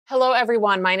Hello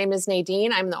everyone, my name is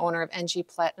Nadine. I'm the owner of NG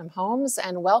Platinum Homes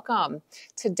and welcome.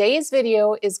 Today's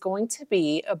video is going to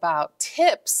be about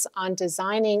tips on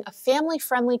designing a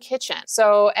family-friendly kitchen.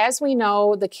 So as we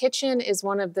know, the kitchen is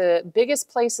one of the biggest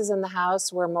places in the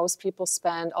house where most people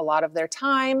spend a lot of their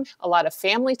time. A lot of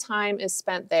family time is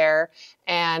spent there.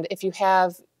 And if you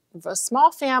have a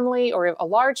small family or a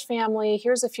large family,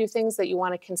 here's a few things that you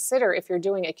want to consider if you're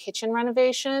doing a kitchen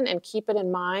renovation, and keep it in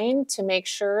mind to make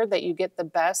sure that you get the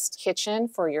best kitchen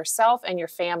for yourself and your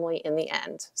family in the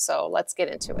end. So let's get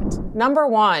into it. Number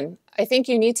one, I think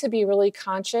you need to be really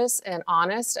conscious and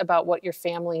honest about what your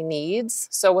family needs.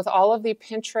 So with all of the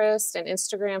Pinterest and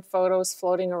Instagram photos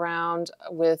floating around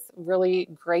with really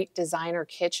great designer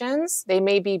kitchens, they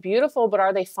may be beautiful, but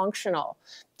are they functional?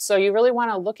 So you really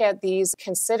want to look at these,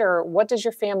 consider what does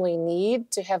your family need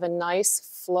to have a nice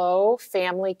flow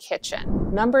family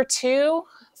kitchen. Number two,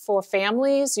 for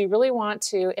families, you really want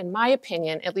to, in my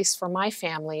opinion, at least for my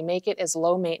family, make it as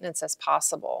low maintenance as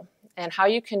possible. And how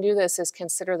you can do this is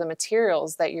consider the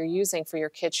materials that you're using for your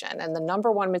kitchen. And the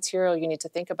number one material you need to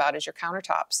think about is your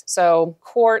countertops. So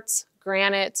quartz,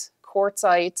 granite,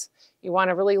 quartzite, you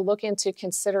want to really look into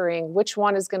considering which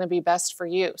one is going to be best for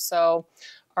you. So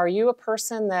are you a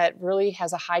person that really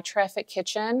has a high traffic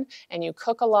kitchen and you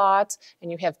cook a lot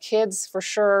and you have kids for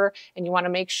sure, and you want to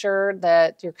make sure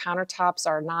that your countertops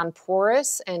are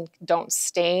non-porous and don't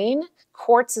stain?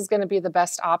 Quartz is going to be the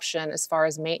best option as far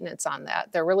as maintenance on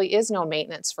that. There really is no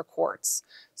maintenance for quartz.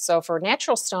 So for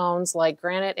natural stones like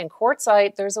granite and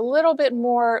quartzite, there's a little bit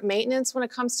more maintenance when it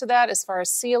comes to that as far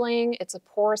as sealing. It's a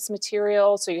porous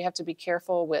material, so you have to be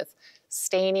careful with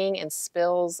staining and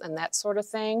spills and that sort of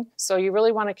thing. So you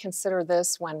really want to consider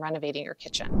this when renovating your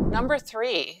kitchen. Number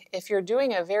three, if you're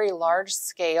doing a very large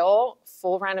scale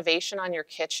full renovation on your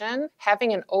kitchen,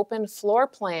 having an open floor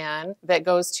plan that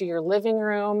goes to your living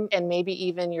room and maybe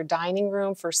even your dining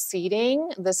room for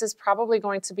seating, this is probably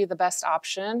going to be the best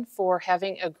option for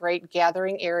having a great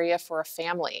gathering area for a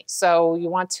family. So you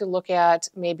want to look at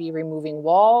maybe removing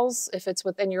walls if it's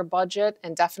within your budget,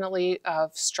 and definitely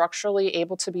structurally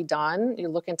able to be done. You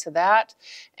look into that,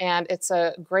 and it's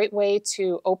a great way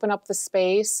to open up the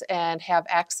space and have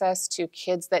access to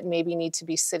kids that maybe need to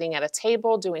be sitting at a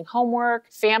table doing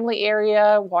homework, family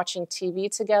area, watching TV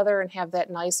together, and have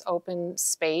that nice open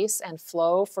space and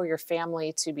flow for your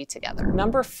family to be together.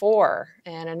 Number four,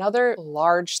 and another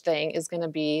large thing, is going to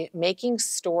be making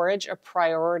storage a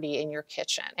priority in your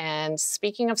kitchen. And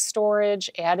speaking of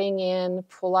storage, adding in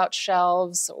pull-out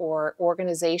shelves or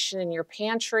organization in your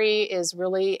pantry is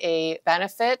really a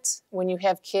benefit when you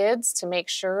have kids, to make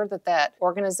sure that that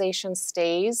organization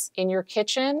stays in your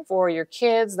kitchen for your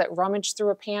kids that rummage through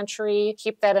a pantry.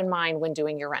 Keep that in mind when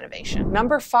doing your renovation.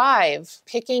 Number five,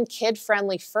 picking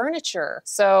kid-friendly furniture.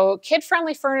 So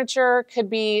kid-friendly furniture could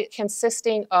be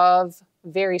consisting of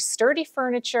very sturdy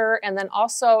furniture, and then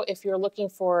also if you're looking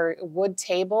for wood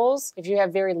tables, if you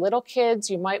have very little kids,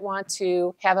 you might want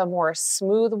to have a more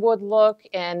smooth wood look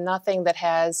and nothing that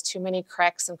has too many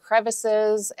cracks and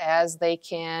crevices, as they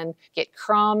can get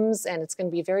crumbs and it's going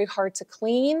to be very hard to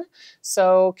clean.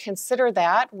 So consider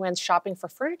that when shopping for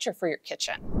furniture for your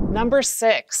kitchen. Number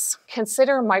six,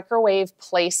 consider microwave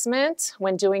placement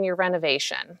when doing your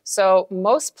renovation. So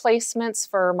most placements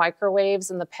for microwaves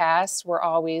in the past were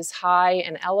always high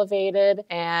and elevated,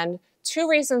 and two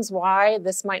reasons why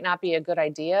this might not be a good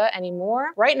idea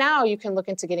anymore. Right now, you can look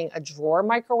into getting a drawer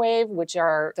microwave, which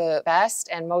are the best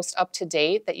and most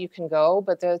up-to-date that you can go.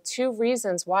 But the two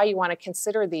reasons why you want to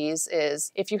consider these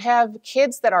is if you have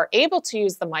kids that are able to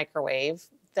use the microwave,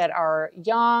 that are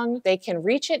young, they can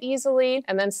reach it easily.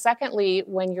 And then secondly,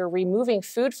 when you're removing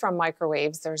food from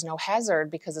microwaves, there's no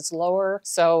hazard because it's lower.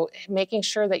 So making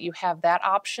sure that you have that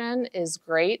option is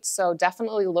great. So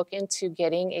definitely look into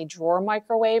getting a drawer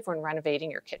microwave when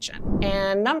renovating your kitchen.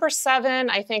 And number seven,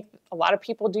 I think a lot of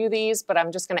people do these, but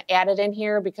I'm just going to add it in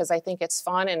here because I think it's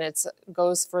fun and it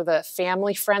goes for the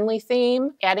family-friendly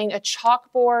theme. Adding a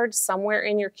chalkboard somewhere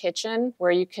in your kitchen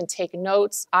where you can take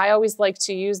notes. I always like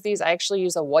to use these. I actually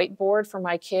use a whiteboard for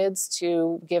my kids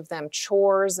to give them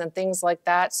chores and things like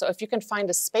that. So if you can find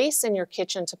a space in your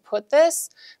kitchen to put this,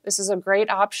 this is a great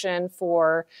option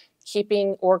for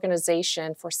keeping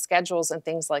organization for schedules and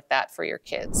things like that for your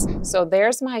kids. So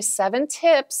there's my 7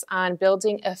 tips on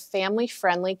building a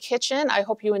family-friendly kitchen. I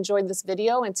hope you enjoyed this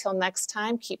video. Until next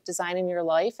time, keep designing your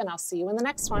life, and I'll see you in the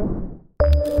next one.